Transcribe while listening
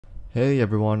Hey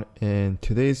everyone, in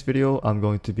today's video I'm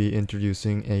going to be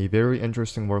introducing a very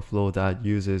interesting workflow that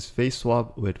uses face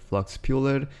swap with Flux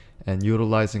Pulid and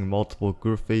utilizing multiple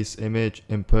group face image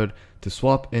input to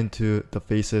swap into the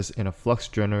faces in a Flux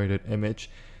generated image.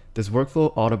 This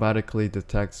workflow automatically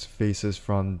detects faces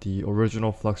from the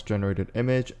original Flux generated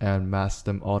image and masks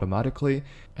them automatically,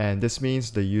 and this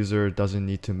means the user doesn't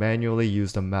need to manually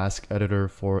use the mask editor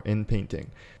for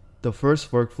in-painting. The first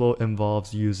workflow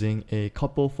involves using a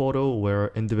couple photo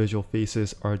where individual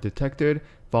faces are detected,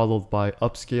 followed by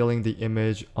upscaling the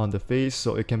image on the face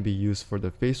so it can be used for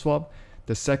the face swap.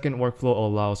 The second workflow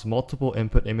allows multiple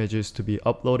input images to be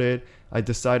uploaded. I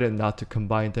decided not to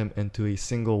combine them into a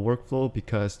single workflow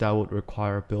because that would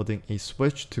require building a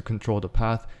switch to control the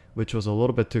path, which was a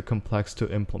little bit too complex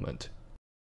to implement.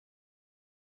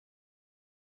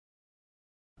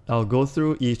 I'll go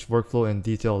through each workflow in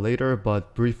detail later,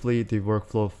 but briefly, the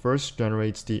workflow first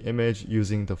generates the image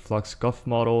using the Flux Guff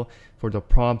model. For the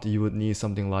prompt, you would need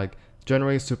something like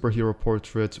generate superhero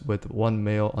portraits with one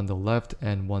male on the left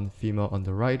and one female on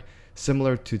the right,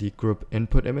 similar to the group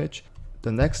input image.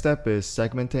 The next step is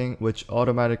segmenting, which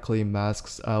automatically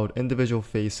masks out individual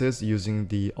faces using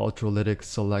the ultralytic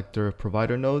selector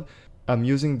provider node. I'm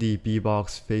using the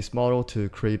B-box face model to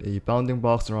create a bounding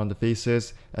box around the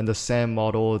faces, and the SAM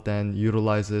model then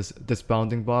utilizes this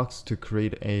bounding box to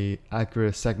create an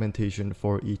accurate segmentation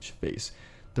for each face.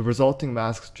 The resulting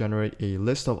masks generate a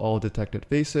list of all detected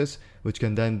faces, which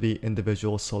can then be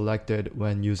individually selected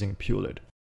when using Pulid.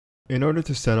 In order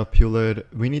to set up Pulid,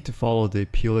 we need to follow the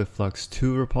Pulid Flux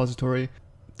 2 repository.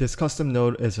 This custom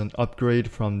node is an upgrade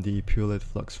from the Pulid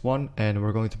Flux 1, and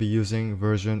we're going to be using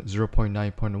version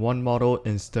 0.9.1 model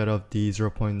instead of the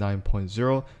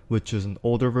 0.9.0, which is an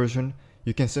older version.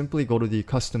 You can simply go to the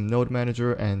custom node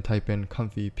manager and type in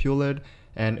comfy Pulid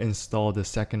and install the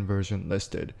second version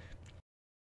listed.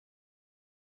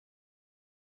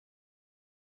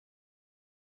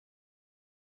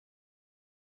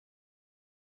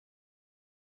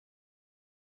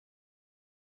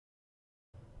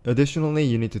 Additionally,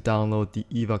 you need to download the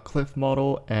EVA clip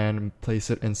model and place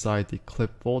it inside the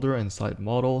clip folder inside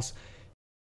models.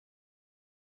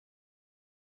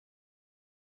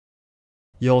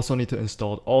 You also need to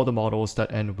install all the models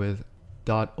that end with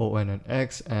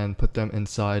 .onnx and put them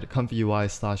inside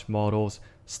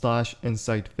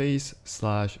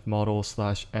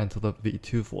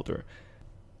comfyui/models/insightface/model/antelope-v2 folder.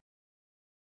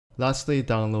 Lastly,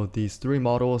 download these three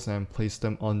models and place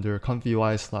them under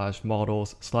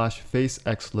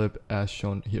comfyui/models/facexlib as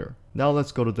shown here. Now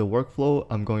let's go to the workflow.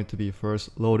 I'm going to be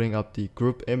first loading up the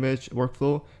group image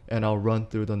workflow, and I'll run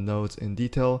through the nodes in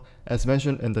detail. As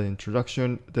mentioned in the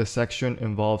introduction, this section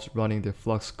involves running the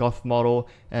Flux Guff model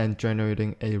and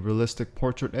generating a realistic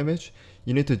portrait image.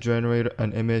 You need to generate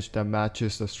an image that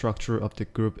matches the structure of the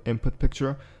group input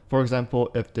picture. For example,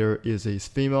 if there is a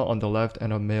female on the left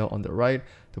and a male on the right,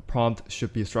 the prompt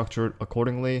should be structured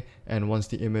accordingly, and once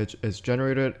the image is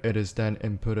generated, it is then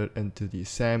inputted into the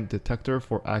SAM detector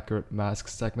for accurate mask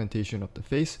segmentation of the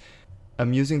face.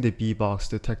 I'm using the B-box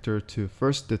detector to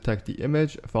first detect the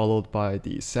image, followed by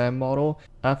the SAM model.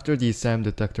 After the SAM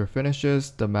detector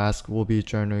finishes, the mask will be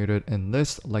generated in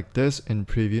lists like this in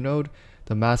preview node.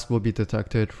 The mask will be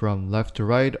detected from left to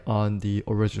right on the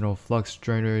original Flux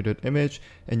generated image,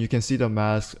 and you can see the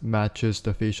mask matches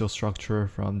the facial structure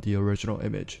from the original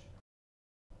image.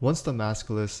 Once the mask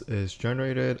list is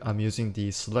generated, I'm using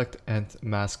the select nth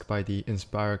mask by the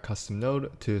Inspire custom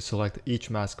node to select each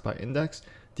mask by index.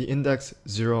 The index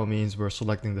 0 means we're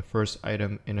selecting the first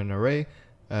item in an array,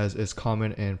 as is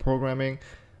common in programming.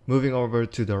 Moving over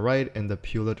to the right in the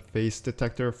Pulid face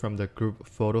detector from the group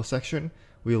photo section,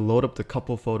 we load up the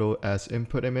couple photo as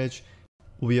input image.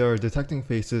 We are detecting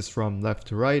faces from left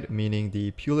to right, meaning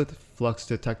the Pulid Flux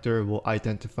detector will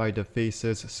identify the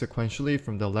faces sequentially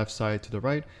from the left side to the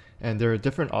right, and there are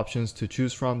different options to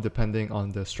choose from depending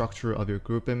on the structure of your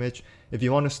group image. If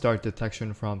you want to start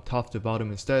detection from top to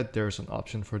bottom instead, there's an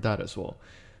option for that as well.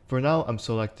 For now, I'm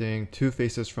selecting two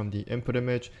faces from the input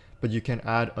image, but you can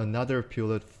add another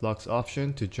Pulid Flux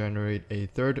option to generate a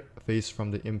third face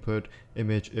from the input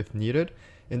image if needed.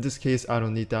 In this case, I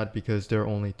don't need that because there are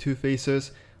only two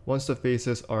faces. Once the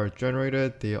faces are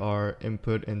generated, they are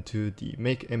input into the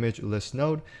make image list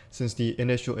node. Since the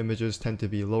initial images tend to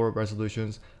be lower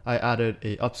resolutions, I added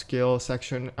a upscale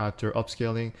section. After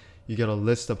upscaling, you get a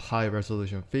list of high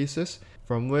resolution faces,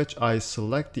 from which I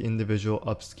select the individual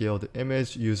upscaled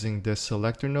image using this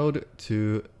selector node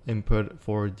to input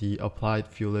for the applied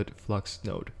Pulid Flux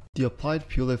node. The applied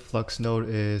Pulid Flux node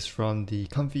is from the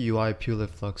Comfy UI Pulid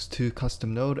Flux 2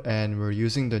 custom node, and we're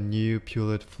using the new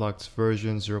Pulid Flux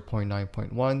version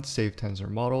 0.9.1 Safe Tensor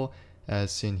model as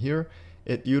seen here.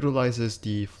 It utilizes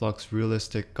the Flux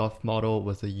Realistic GUF model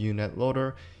with a UNet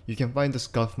loader. You can find this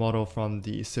GUF model from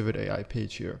the Civit AI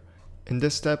page here. In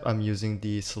this step, I'm using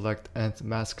the Select Nth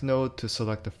Mask node to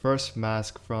select the first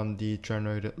mask from the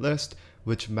generated list,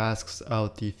 which masks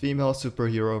out the female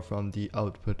superhero from the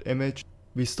output image.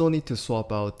 We still need to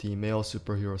swap out the male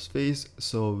superhero's face,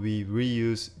 so we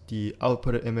reuse the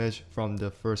output image from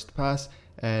the first pass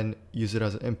and use it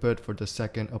as an input for the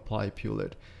second apply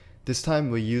Pulid. This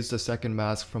time we use the second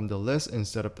mask from the list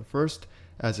instead of the first,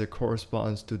 as it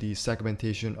corresponds to the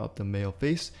segmentation of the male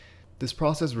face. This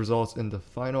process results in the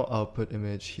final output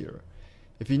image here.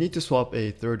 If you need to swap a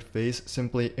third face,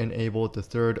 simply enable the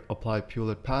third apply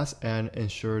Pulid pass and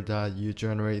ensure that you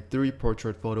generate 3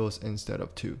 portrait photos instead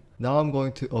of 2. Now I'm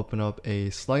going to open up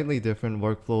a slightly different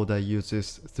workflow that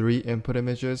uses 3 input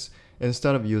images.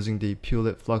 Instead of using the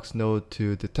Pulid Flux node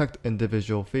to detect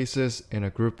individual faces in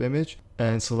a group image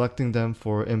and selecting them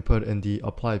for input in the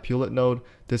Apply Pulid node,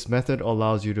 this method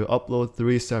allows you to upload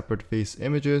 3 separate face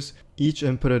images. Each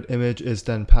inputted image is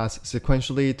then passed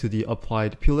sequentially to the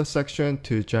Applied Pulid section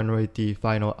to generate the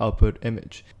final output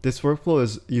image. This workflow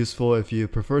is useful if you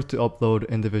prefer to upload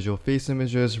individual face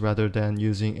images rather than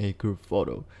using a group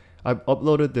photo. I've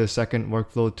uploaded the second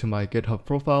workflow to my GitHub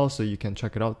profile so you can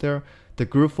check it out there. The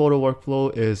group photo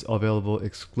workflow is available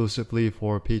exclusively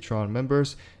for Patreon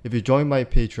members. If you join my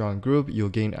Patreon group, you'll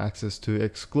gain access to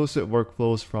exclusive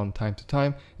workflows from time to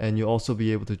time, and you'll also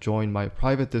be able to join my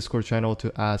private Discord channel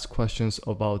to ask questions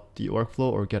about the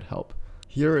workflow or get help.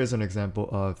 Here is an example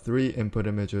of 3 input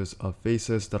images of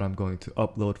faces that I'm going to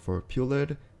upload for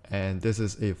Pulid, and this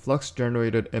is a Flux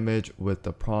generated image with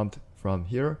the prompt from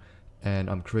here,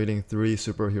 and I'm creating 3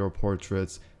 superhero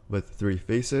portraits with 3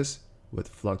 faces with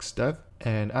Flux Dev.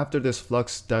 And after this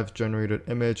Flux Dev generated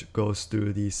image goes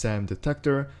through the SAM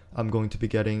detector, I'm going to be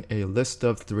getting a list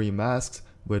of 3 masks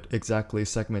with exactly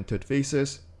segmented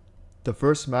faces. The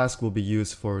first mask will be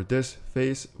used for this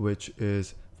face, which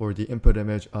is for the input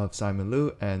image of Simon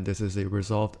Liu, and this is a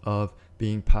result of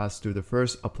being passed through the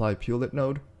first Apply Pulid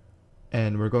node.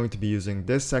 And we're going to be using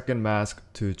this second mask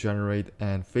to generate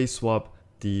and face swap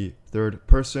the third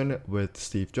person with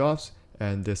Steve Jobs,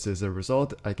 and this is a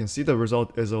result. I can see the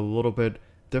result is a little bit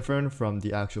different from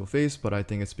the actual face, but I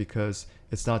think it's because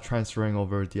it's not transferring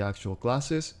over the actual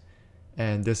glasses.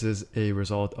 And this is a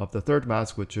result of the third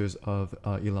mask, which is of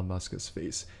Elon Musk's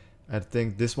face. I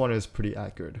think this one is pretty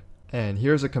accurate. And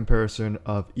here's a comparison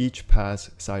of each pass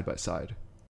side by side.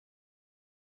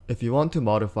 If you want to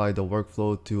modify the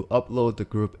workflow to upload the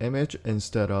group image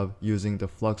instead of using the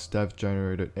Flux Dev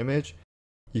generated image,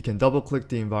 you can double click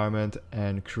the environment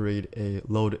and create a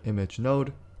load image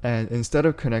node. And instead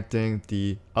of connecting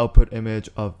the output image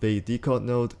of Vade decode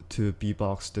node to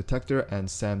bbox detector and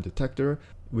SAM detector,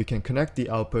 we can connect the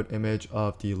output image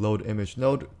of the load image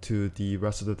node to the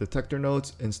rest of the detector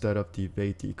nodes instead of the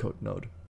Vade decode node.